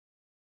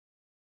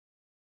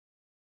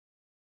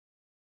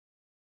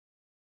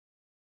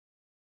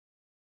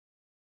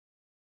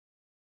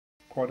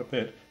quite a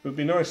bit. It would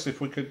be nice if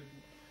we could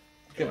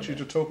get you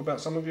to talk about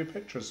some of your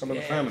pictures, some of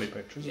the family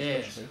pictures,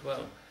 especially. Yes,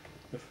 well,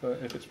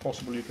 if it's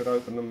possible, you could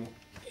open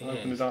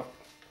it up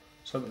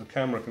so that the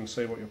camera can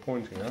see what you're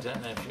pointing I at.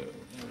 don't know if you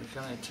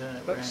can I turn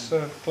it Let's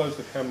round? close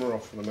the camera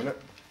off for a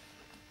minute.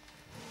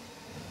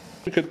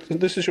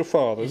 This is your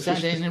father. Is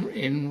that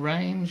in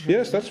range?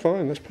 Yes, that's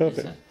fine. That's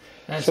perfect.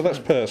 That's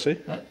Percy.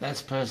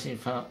 That's Percy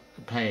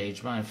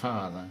Page, my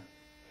father.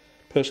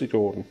 Percy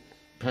Gordon.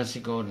 Percy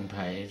Gordon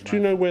Page. Do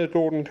you know where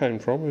Gordon came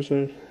from? Is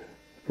there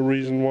a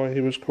reason why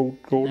he was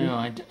called Gordon? No,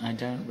 I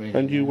don't really.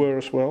 And you were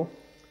as well?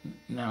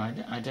 No,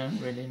 I don't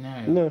really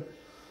know. No.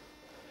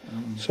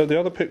 So the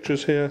other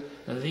pictures here...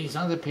 These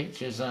other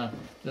pictures are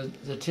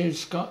the two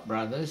Scott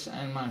brothers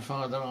and my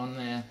father on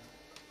their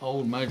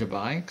old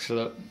motorbikes,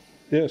 look.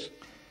 Yes.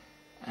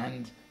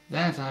 And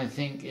that, I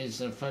think, is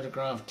a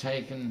photograph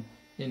taken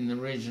in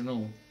the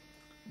original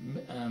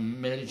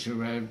Military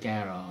Road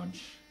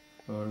garage,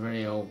 or a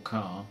very old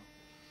car.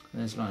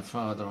 There's my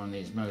father on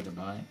his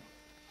motorbike.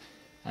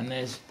 And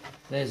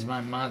there's my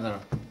mother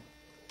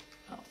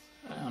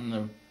on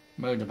the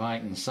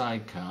motorbike and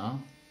sidecar.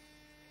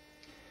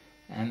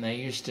 And they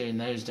used to, in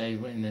those days,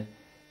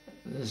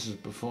 this was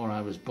before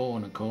I was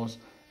born, of course,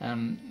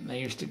 they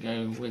used to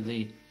go with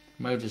the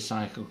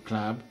motorcycle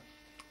club,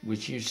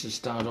 which used to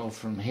start off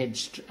from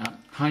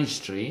High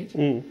Street,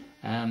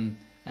 and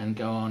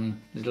go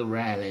on little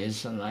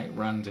rallies, and like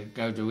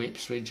go to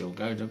Ipswich or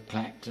go to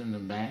Clacton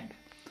and back,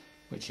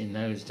 which in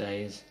those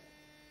days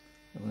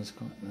it was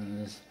quite.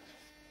 There's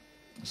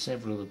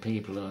several of the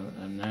people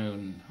are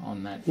known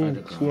on that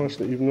photograph. It's nice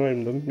that you've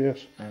named them.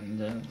 Yes. And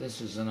this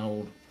is an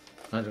old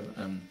photo,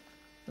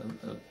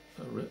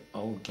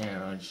 old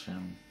garage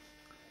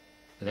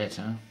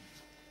letter,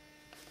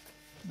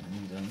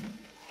 and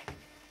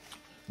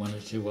one or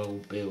two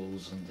old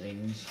bills and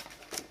things.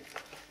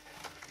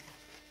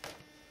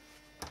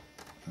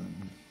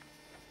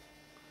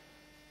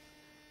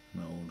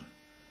 Old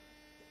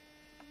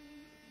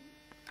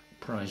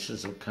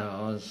prices of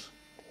cars.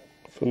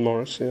 For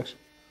Morris, yes.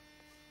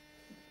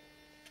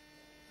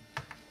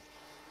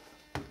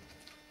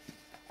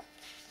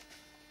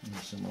 And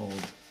some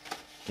old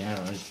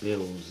garage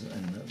bills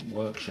and the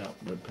workshop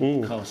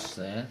costs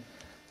there.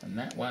 And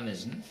that one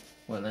isn't,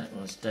 well, that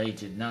was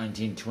dated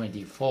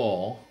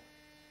 1924.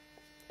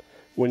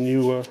 When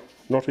you were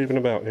not even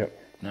about yet.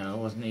 No, I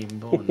wasn't even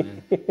born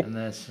then. And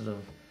there's sort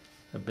of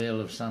a bill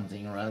of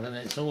something or other, and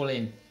it's all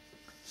in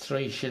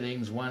 3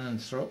 shillings, 1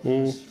 and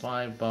 3,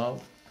 5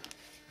 bob,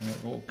 and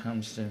it all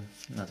comes to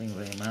nothing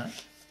very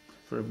much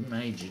for a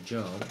major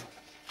job.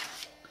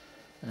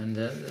 And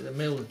the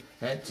mill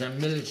at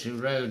Military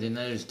Road in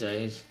those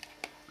days,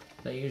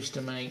 they used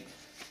to make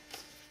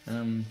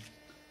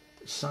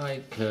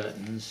side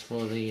curtains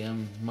for the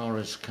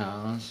Morris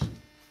cars.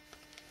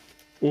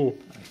 I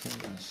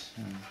think that's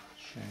shown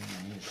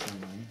here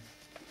somewhere.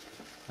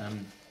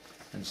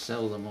 And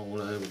sell them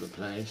all over the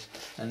place.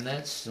 And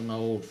that's some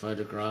old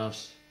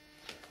photographs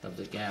of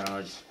the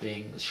garage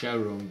the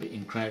showroom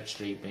in Crouch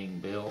Street being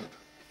built.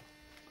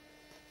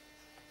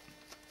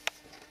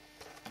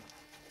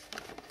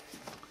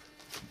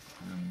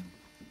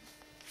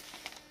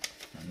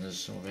 And there's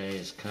some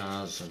various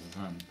cars of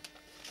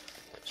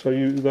So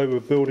they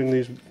were building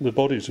the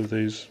bodies of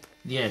these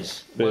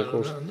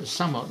vehicles? Well,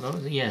 somewhat,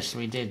 yes,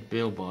 we did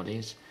build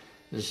bodies.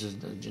 This is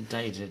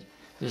dated,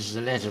 this is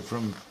a letter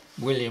from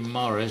William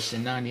Morris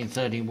in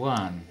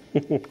 1931.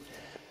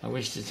 I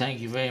wish to thank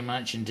you very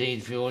much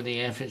indeed for all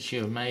the efforts you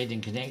have made in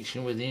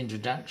connection with the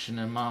introduction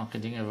and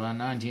marketing of our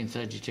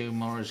 1932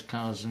 Morris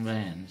cars and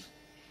vans,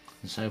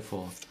 and so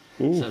forth.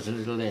 So it's a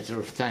little letter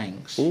of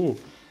thanks.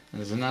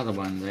 There's another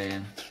one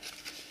there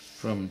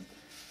from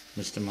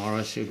Mr.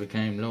 Morris, who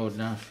became Lord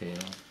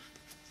Nuffield.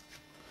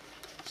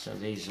 So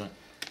these are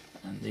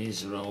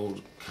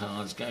old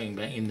cards going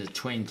back in the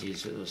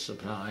 20s that were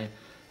supplied,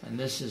 and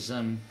this is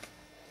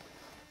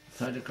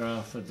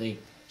photograph of the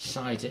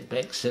site at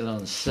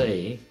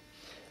Bexhill-on-Sea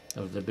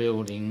of the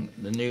building,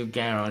 the new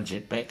garage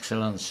at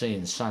Bexhill-on-Sea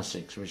in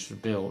Sussex, which was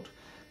built.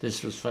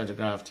 This was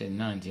photographed in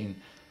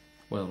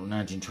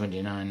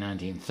 1929,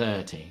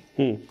 1930.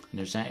 And it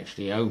was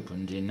actually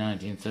opened in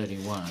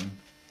 1931.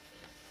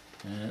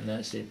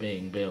 That's it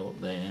being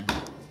built there.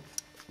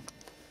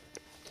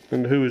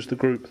 And who is the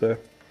group there?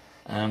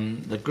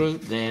 The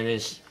group there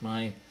is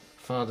my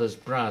father's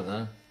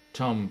brother,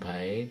 Tom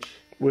Page.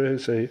 Where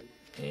is he?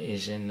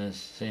 Is in the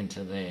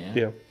centre there.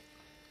 Yeah.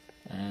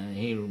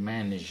 He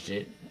managed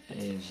it.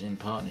 He's in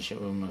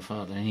partnership with my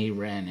father, and he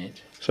ran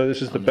it. So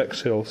this is the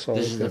Bexhill side?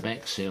 This is the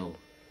Bexhill.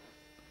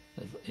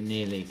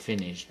 Nearly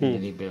finished,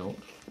 nearly built.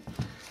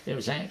 It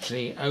was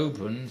actually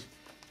opened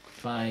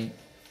by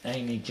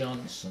Amy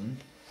Johnson,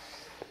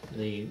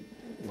 the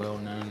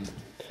well-known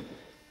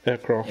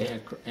aircraft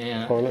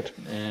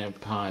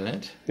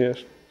pilot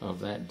yes. of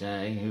that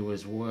day, who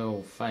was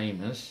world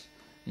famous,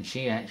 and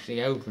she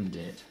actually opened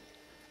it.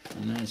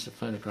 And there's a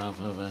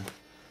photograph of her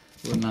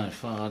with my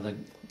father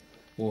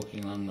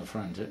walking along the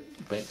front at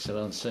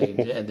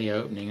Bexhill-on-Sea at the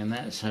opening, and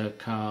that's her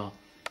car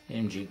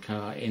MG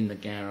car in the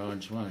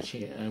garage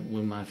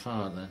with my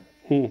father,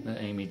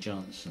 Amy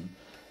Johnson,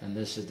 and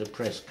this is the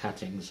press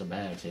cuttings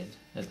about it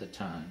at the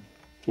time.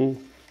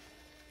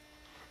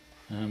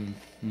 And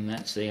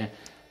that's the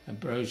a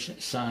brochure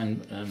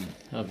sign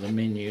of the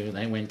menu.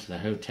 They went to the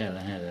hotel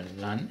and had a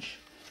lunch,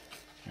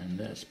 and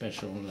a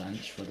special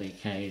lunch for the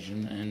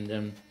occasion.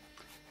 And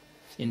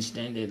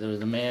incidentally, there was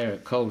the mayor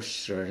of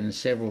Colchester, and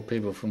several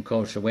people from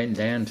Colchester went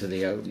down to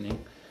the opening.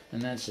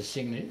 And that's a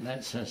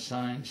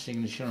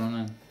signature on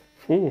a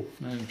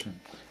motor.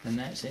 And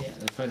that's the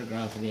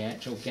photograph of the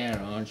actual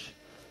garage,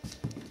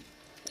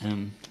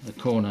 the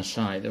corner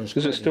side. Is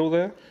it still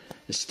there?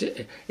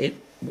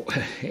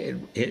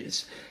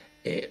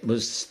 It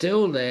was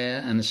still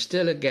there and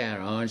still a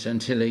garage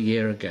until a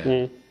year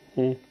ago.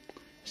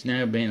 It's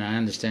now been, I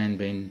understand,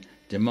 been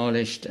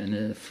demolished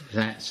and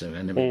flats are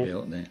going to be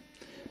built there.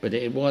 But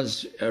it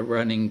was a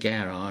running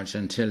garage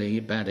until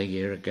about a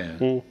year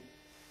ago.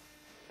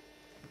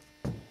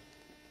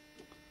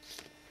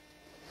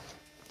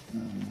 I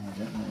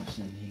don't know if there's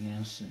anything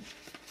else that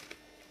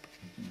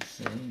you can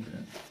see,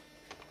 but...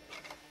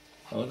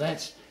 Oh,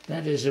 that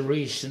is a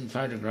recent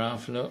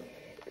photograph, look.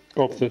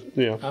 Of the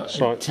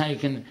site.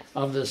 Taken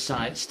of the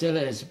site. Still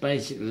is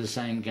basically the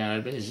same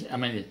garage, but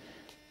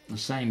the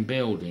same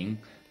building,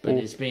 but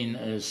it's been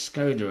a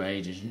Skoda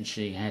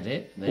agency had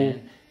it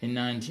there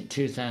in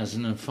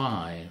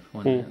 2005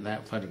 when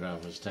that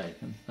photograph was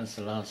taken. That's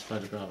the last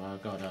photograph I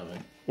got of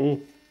it.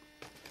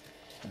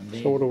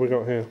 So what have we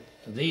got here?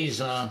 These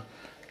are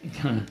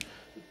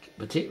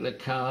particular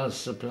cars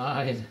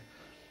supplied.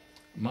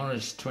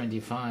 Morris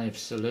 25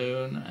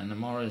 Saloon and the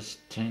Morris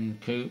 10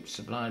 Coupe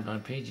supplied by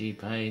P.G.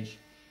 Page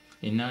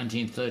in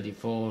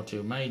 1934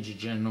 to Major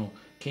General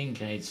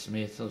Kincaid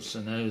Smith of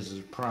St.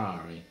 Osa's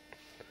Priory.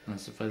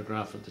 That's a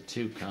photograph of the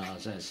two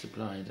cars as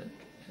supplied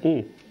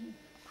at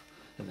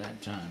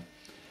that time.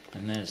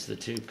 And there's the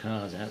two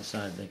cars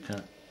outside the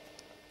car.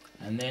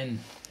 And then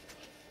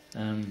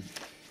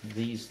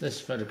this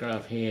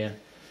photograph here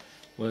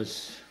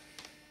was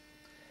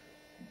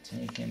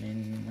taken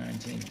in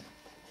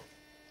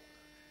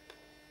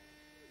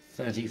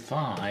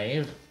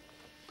 1935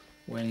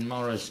 when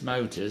Morris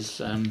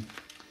Motors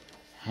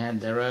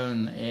had their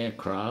own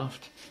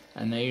aircraft,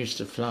 and they used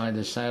to fly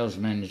the sales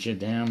manager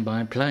down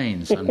by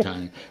plane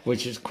sometimes,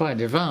 which is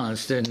quite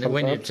advanced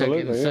when you're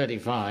taking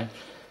 35.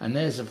 And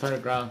there's a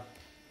photograph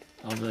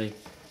of the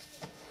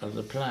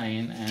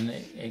plane, and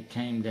it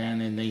came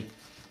down in the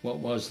what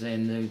was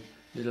then the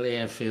little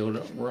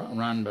airfield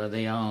run by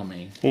the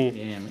army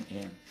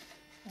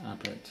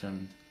up at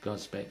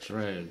Gosbecks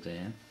Road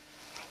there.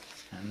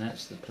 And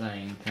that's the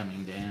plane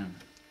coming down,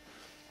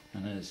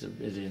 and there's a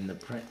bit in the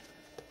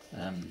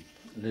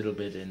little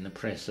bit in the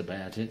press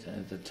about it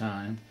at the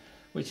time,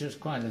 which was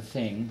quite a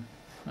thing,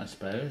 I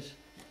suppose.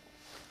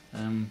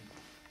 That's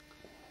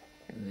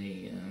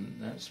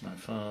my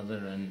father,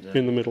 and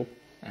in the middle,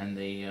 and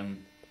the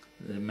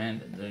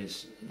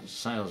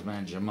sales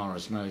manager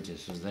Morris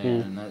Motors was there,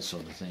 and that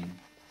sort of thing.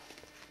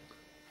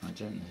 I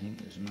don't think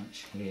there's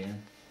much here,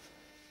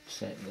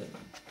 except that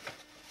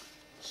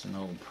it's an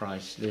old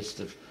price list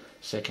of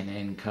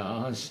second-hand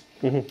cars.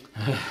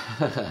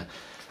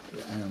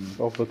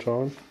 of the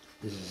time.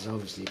 This is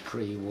obviously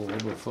pre-war,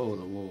 before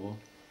the war.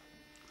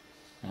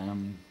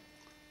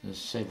 There's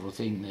several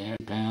things there,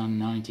 £90,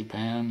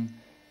 £90,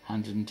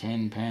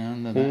 £110,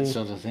 and that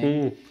sort of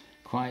thing.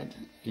 Quite,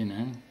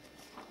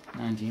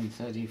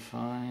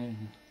 1935.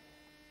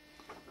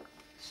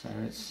 So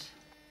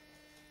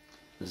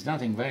there's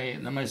nothing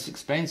the most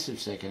expensive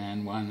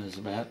second-hand one is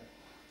about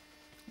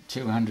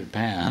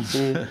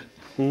 £200.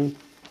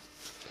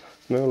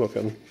 Now look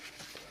at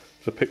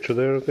the picture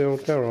there of the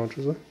old garage,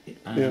 is there?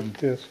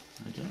 Yes.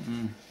 I don't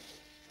know.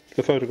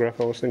 The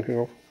photograph I was thinking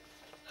of.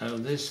 Oh,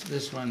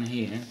 this one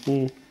here.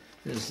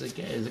 This is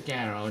the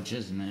garage,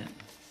 isn't it?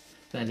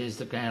 That is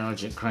the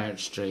garage at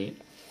Crouch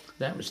Street.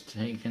 That was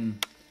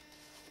taken.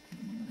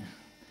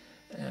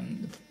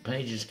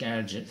 Page's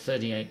garage at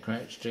 38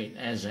 Crouch Street,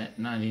 as at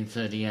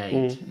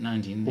 1938.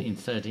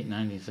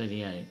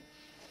 1938.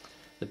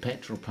 The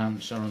petrol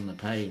pumps are on the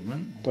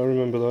pavement. I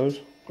remember those.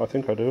 I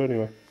think I do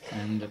anyway.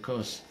 And of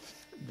course,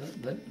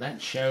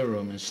 that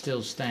showroom is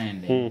still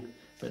standing,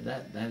 but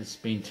that's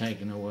been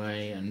taken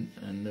away, and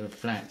the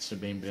flats have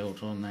been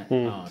built on that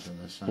part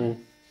of the site.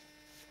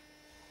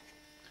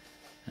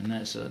 And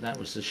that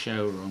was the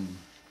showroom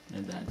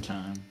at that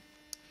time.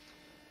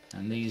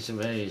 And these are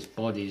various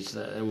bodies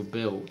that were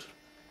built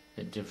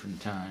at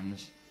different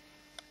times,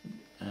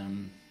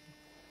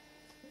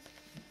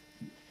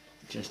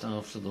 just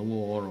after the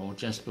war or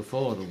just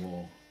before the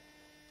war.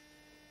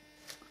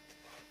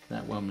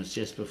 That one was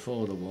just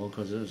before the war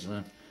because it was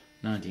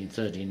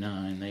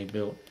 1939. They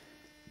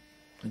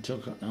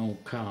took an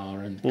old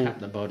car and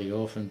cut the body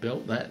off and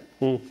built that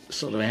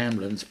sort of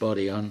ambulance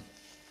body on.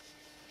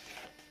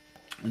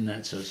 And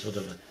that's a sort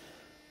of a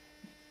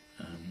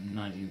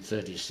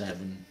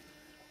 1937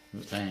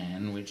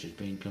 van which has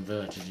been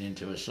converted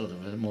into a sort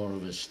of more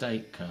of a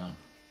state car.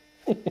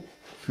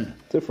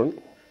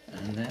 Different.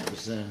 And that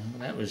was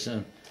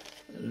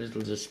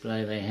little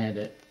display they had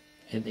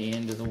at the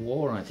end of the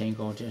war, I think,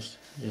 or just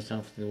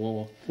after the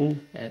war,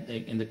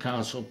 in the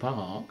Castle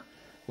Park,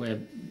 where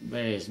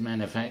various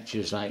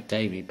manufacturers like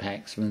Davy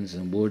Paxman's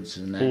and Woods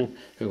and that,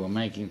 who were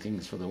making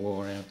things for the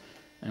war,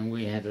 and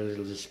we had a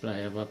little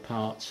display of our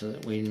parts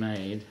that we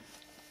made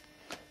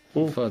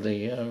for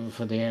the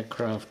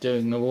aircraft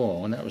during the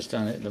war, and that was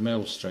done at the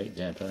Mill Street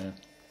depot.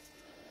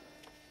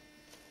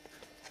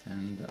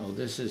 And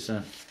this is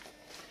a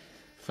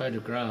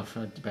photograph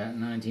at about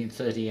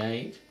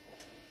 1938,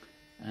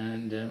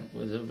 and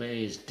with the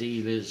various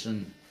dealers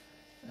and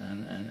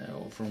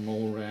from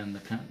all around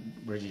the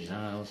British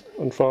Isles.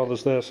 And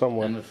Father's there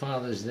somewhere. And the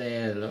father's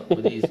there, look,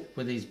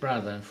 with his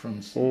brother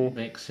from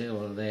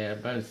Bexhill, there,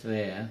 both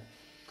there.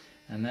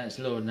 And that's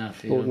Lord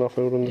Nuffield. Lord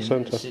Nuffield in the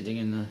centre.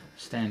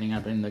 Standing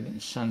up in the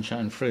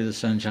sunshine, through the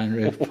sunshine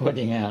roof,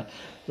 pointing out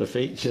the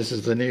features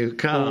of the new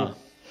car,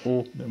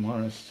 the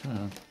Morris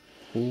car.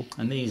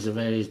 And these are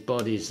various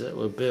bodies that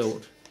were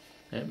built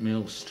at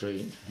Mill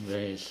Street,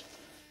 various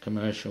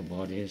commercial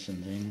bodies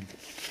and things.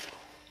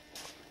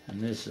 And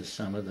this is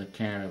some of the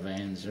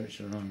caravans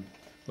which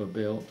were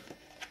built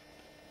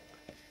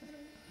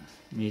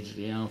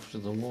immediately after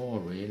the war,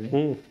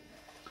 really.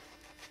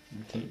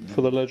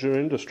 For the leisure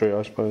industry,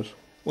 I suppose.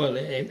 Well,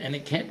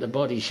 it kept the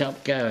body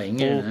shop going,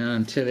 you know,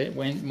 until it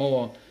went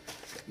more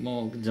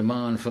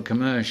demand for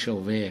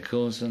commercial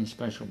vehicles and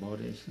special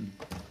bodies and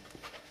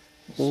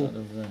sort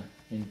of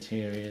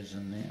interiors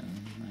and that.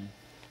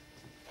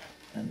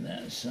 And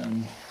that's that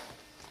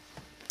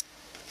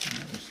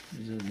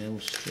was a Mill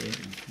Street.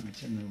 I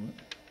don't know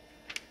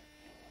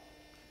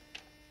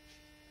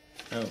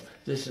what. Oh,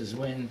 this is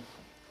when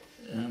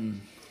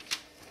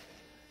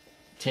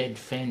Ted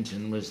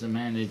Fenton was the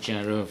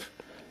manager of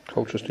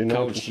Colchester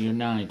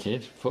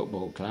United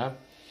Football Club,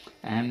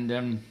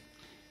 and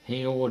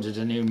he ordered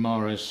a new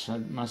Morris.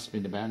 It must have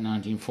been about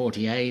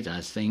 1948,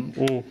 I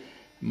think.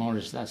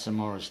 Morris, that's a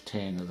Morris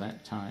 10 of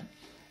that type.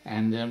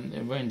 And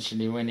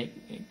eventually, when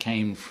it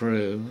came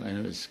through and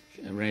it was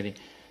ready,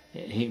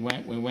 we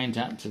went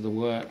up to the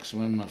works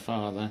with my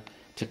father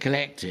to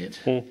collect it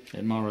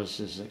at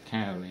Morris's at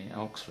Cowley,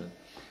 Oxford,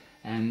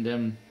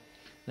 and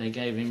they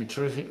gave him a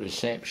terrific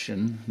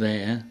reception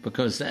there,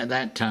 because at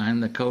that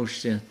time the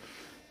Colchester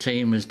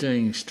team was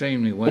doing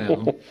extremely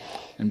well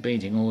and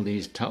beating all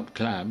these top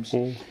clubs.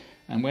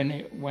 And when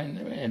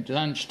at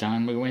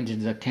lunchtime we went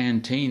into the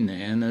canteen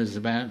there, and there was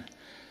about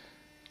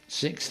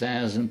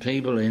 6,000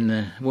 people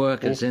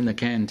workers in the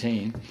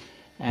canteen,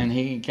 and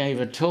he gave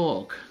a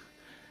talk,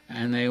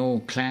 and they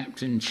all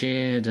clapped and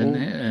cheered,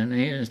 and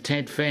here's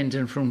Ted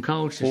Fenton from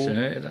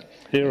Colchester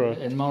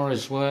at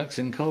Morris Works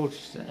in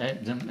Colchester,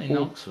 in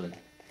Oxford.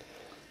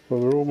 Well,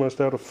 we're almost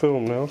out of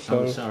film now, so...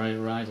 Oh, sorry,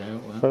 righto.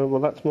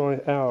 Well, that's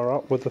my hour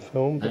up with the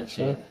film. That's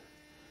it.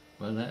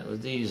 Well,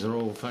 these are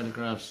all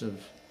photographs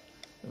of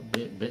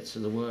bits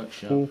of the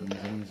workshop and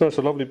things. That's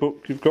a lovely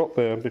book you've got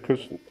there,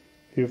 because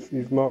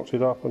you've marked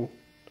it up and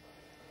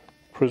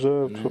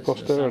preserved for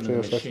posterity,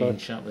 as they say. Machine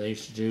shop, they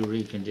used to do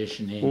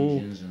reconditioned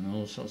engines and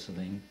all sorts of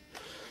things.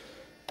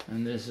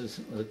 And this is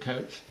the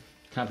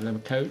couple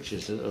of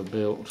coaches that were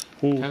built,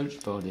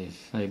 coach bodies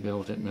they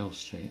built at Mill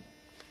Street.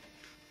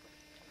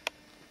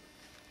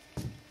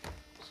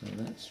 So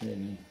that's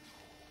really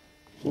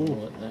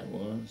what that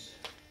was.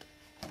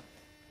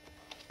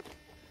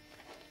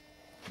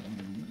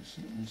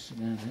 That's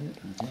about it,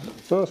 I think.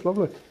 Oh, that's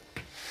lovely.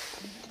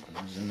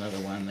 There's another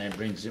one there,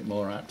 brings it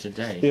more up to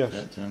date. Yes,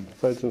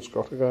 Fades and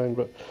Scott again.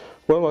 But,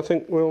 well, I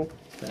think we'll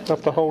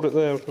have to hold it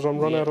there, because I'm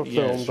run out of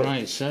film. Yes,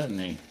 right,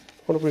 certainly.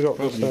 What have we got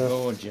Probably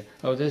bored you.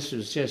 Oh, this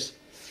was just...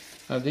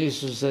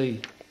 this was the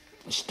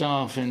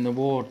staff in the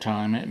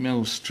wartime at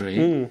Mill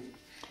Street.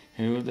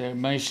 Who they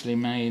mostly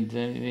made the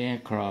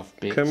aircraft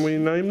bits. Can we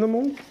name them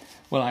all?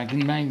 Well, I can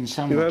name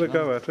some. You've had a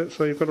go at it,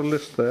 so you've got a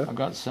list there. I've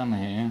got some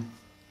here.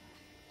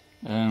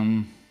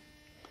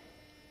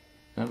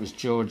 That was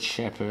George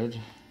Shepherd,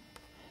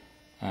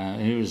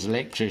 who was the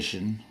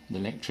electrician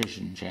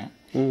chap,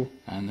 and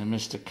then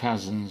Mr.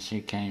 Collins, who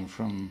came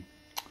from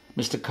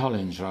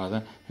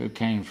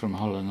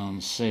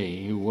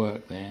Holland-on-Sea, who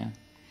worked there,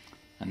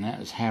 and that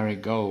was Harry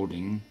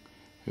Golding,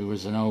 who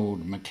was an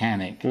old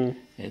mechanic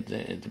at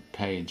the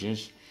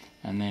Pages,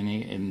 and then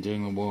in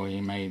doing the war he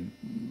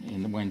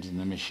went in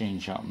the machine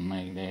shop and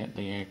made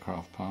the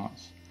aircraft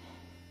parts.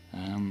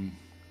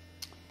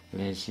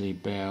 Leslie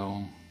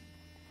Bell,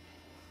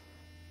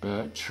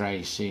 Bert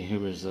Tracy, who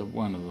was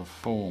one of the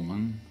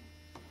foremen,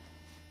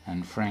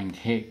 and Frank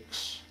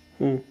Hicks,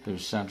 who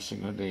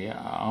subsequently,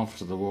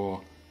 after the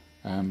war,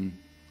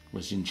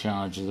 was in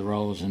charge of the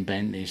Rolls and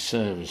Bentley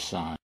service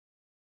side.